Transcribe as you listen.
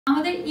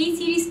আমাদের এই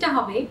সিরিজটা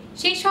হবে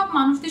সেই সব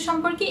মানুষদের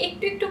সম্পর্কে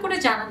একটু একটু করে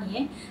জানা নিয়ে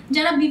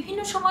যারা বিভিন্ন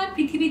সময়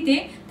পৃথিবীতে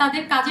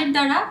তাদের কাজের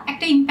দ্বারা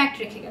একটা ইম্প্যাক্ট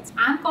রেখে গেছে।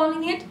 I am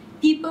calling it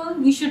people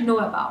we should know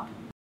about.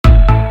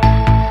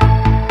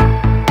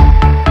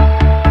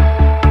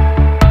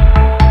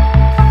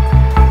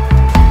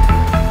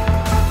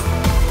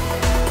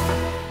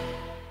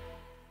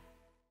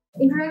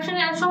 Introduction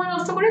and সময়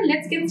নষ্ট করে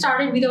let's get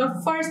started with our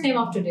first name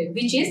of today,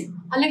 which is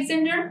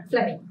Alexander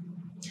Fleming.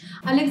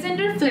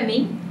 Alexander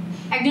Fleming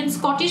একজন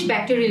স্কটিশ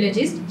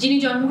ব্যাকটেরিওলজিস্ট যিনি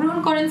জন্মগ্রহণ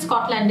করেন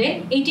স্কটল্যান্ডে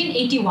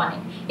 1881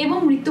 এবং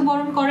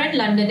মৃত্যুবরণ করেন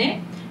লন্ডনে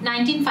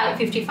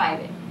 1955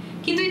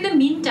 কিন্তু ইন দ্য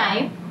মিন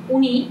টাইম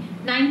উনি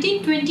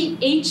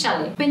 1928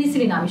 সালে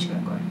পেনিসিলিন আবিষ্কার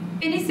করেন।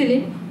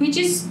 Penicillin which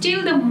is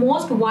still the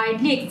most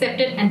widely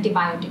accepted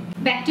antibiotic.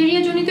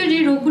 Bacteria জনিত যে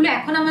রোগগুলো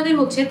এখন আমাদের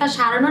হচ্ছে তা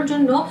সারানোর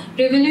জন্য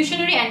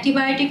রেভলিউশনারি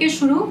অ্যান্টিবায়োটিকের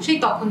শুরু সেই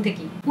তখন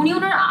থেকেই। উনি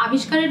ওনার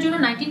আবিষ্কারের জন্য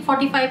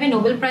 1945-এ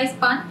নোবেল প্রাইজ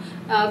পান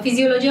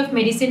ফিজিওলজি অফ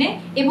মেডিসিনে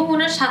এবং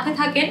ওনার সাথে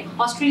থাকেন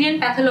অস্ট্রেলিয়ান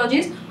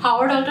প্যাথোলজিস্ট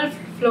হাওয়ার্ড আল্টার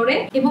ফ্লোরে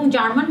এবং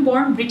German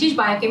born British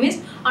biochemist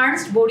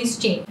Ernst Boris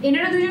chain.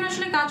 এনারা দুজন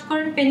আসলে কাজ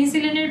করেন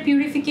পেনিসিলিনের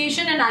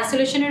পিউরিফিকেশন অ্যান্ড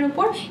আইসোলেশনের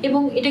উপর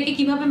এবং এটাকে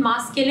কিভাবে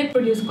মাস স্কেলে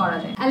প্রডিউস করা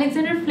যায়।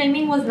 আলেকজান্ডার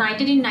ফ্লেমিং ওয়াজ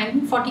নাইটেড ইন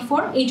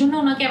 1944, এই জন্য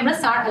ওনাকে আমরা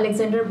স্যার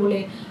আলেকজান্ডার বলে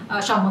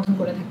সম্বোধন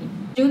করে থাকি।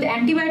 যেহেতু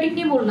অ্যান্টিবায়োটিক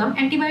নিয়ে বললাম,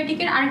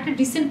 অ্যান্টিবায়োটিকের আরেকটা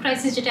রিসেন্ট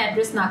ক্রাইসিস যেটা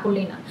অ্যাড্রেস না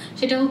করলেই না,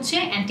 সেটা হচ্ছে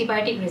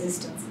অ্যান্টিবায়োটিক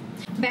রেজিস্ট্যান্স।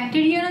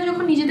 ব্যাকটেরিয়ারা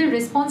যখন নিজেদের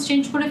রেসপন্স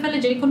চেঞ্জ করে ফেলে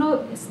যে কোনো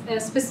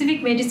স্পেসিফিক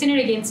মেডিসিনের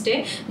এগেনস্টে,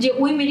 যে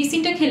ওই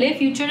মেডিসিনটা খেলে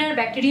ফিউচারে আর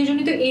ব্যাকটেরিয়া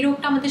জনিত এই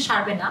রোগটা আমাদের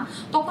সারবে না,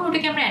 তখন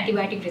ওটাকে আমরা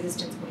অ্যান্টিবায়োটিক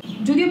রেজিস্ট্যান্স বলি।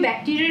 যদিও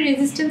ব্যাকটেরিয়ার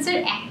রেজিস্ট্যান্সের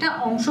একটা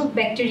অংশ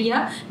ব্যাকটেরিয়া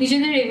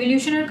নিজেদের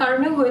রেভলিউশনের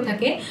কারণেও হয়ে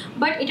থাকে,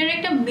 বাট এটার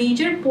একটা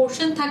মেজর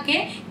পোর্শন থাকে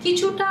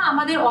কিছুটা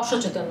আমাদের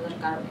অসচেতনতার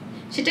কারণে।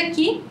 সেটা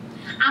কি?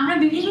 আমরা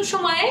বিভিন্ন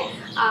সময়ে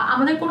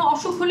আমাদের কোনো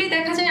অসুখ হলেই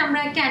দেখা যায় আমরা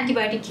একটা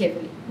অ্যান্টিবায়োটিক খেয়ে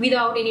ফেলি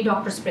উইদাউট এনি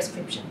ডক্টরস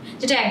প্রেসক্রিপশন,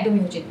 যেটা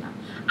একদমই উচিত না।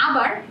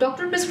 আবার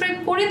ডক্টর প্রেসক্রাইব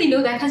করে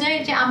দিলেও দেখা যায়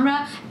যে আমরা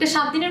একটা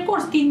 7 দিনের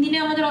কোর্স, 3 দিনে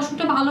আমাদের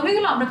অসুখটা ভালো হয়ে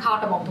গেল, আমরা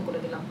খাওয়াটা বন্ধ করে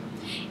দিলাম।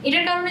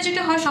 এটার কারণে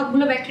যেটা হয়,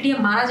 সবগুলো ব্যাকটেরিয়া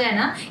মারা যায়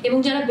না এবং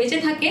যারা বেঁচে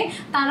থাকে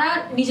তারা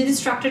নিজেদের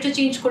স্ট্রাকচারটা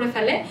চেঞ্জ করে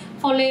ফেলে,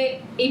 ফলে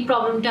এই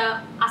প্রবলেমটা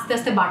আস্তে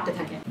আস্তে বাড়তে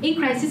থাকে। এই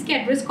ক্রাইসিসকে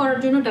অ্যাড্রেস করার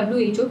জন্য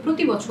WHO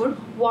প্রতি বছর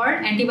ওয়ার্ল্ড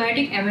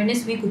অ্যান্টিবায়োটিক অ্যাওয়ারনেস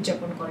উইক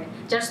উদযাপন করে,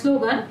 যার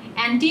slogan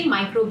anti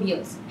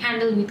মাইক্রোবিয়ালস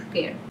handle with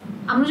care.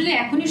 আমরা যদি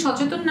এখনই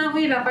সচেতন না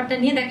হয়ে ব্যাপারটা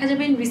নিয়ে, দেখা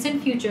যাবে ইন রিসেন্ট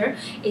ফিউচার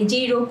এই যে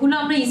রোগগুলো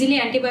আমরা ইজিলি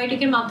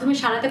অ্যান্টিবায়োটিকের মাধ্যমে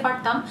সারাতে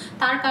পারতাম,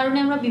 তার কারণে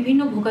আমরা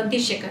বিভিন্ন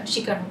ভোগান্তির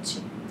শিকার হচ্ছি।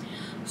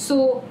 সো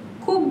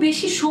খুব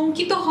বেশি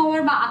শঙ্কিত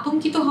হওয়ার বা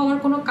আতঙ্কিত হওয়ার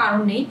কোনো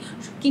কারণ নেই,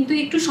 কিন্তু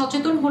একটু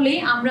সচেতন হলেই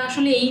আমরা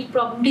আসলে এই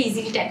প্রবলেমটা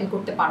ইজিলি ট্যাকল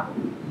করতে পারবো।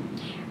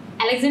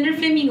 আলেকজান্ডার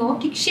ফ্লেমিংও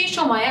ঠিক সেই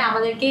সময়ে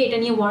আমাদেরকে এটা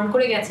নিয়ে ওয়ার্ন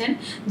করে গেছেন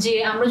যে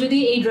আমরা যদি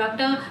এই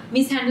ড্রাগটা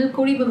মিসহ্যান্ডেল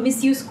করি বা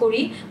মিসইউজ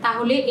করি,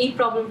 তাহলে এই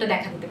প্রবলেমটা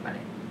দেখা দিতে পারে।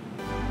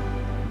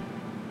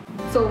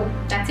 So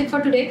that's it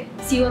for today.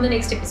 See you on the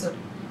next episode.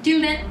 Till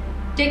then,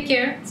 take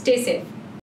care, stay safe.